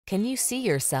Can you see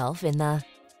yourself in the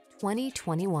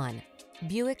 2021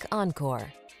 Buick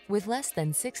Encore? With less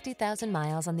than 60,000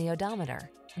 miles on the odometer,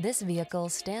 this vehicle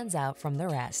stands out from the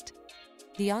rest.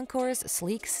 The Encore's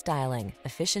sleek styling,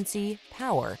 efficiency,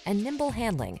 power, and nimble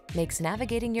handling makes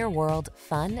navigating your world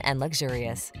fun and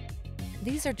luxurious.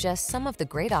 These are just some of the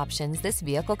great options this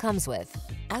vehicle comes with: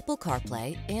 Apple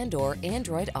CarPlay and/or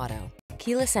Android Auto,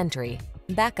 keyless entry,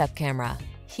 backup camera,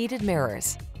 heated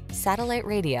mirrors, satellite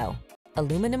radio,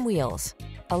 aluminum wheels,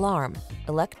 alarm,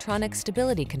 electronic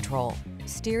stability control,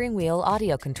 steering wheel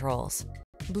audio controls,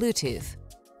 Bluetooth.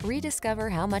 Rediscover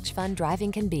how much fun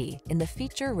driving can be in the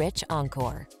feature-rich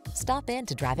Encore. Stop in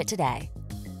to drive it today.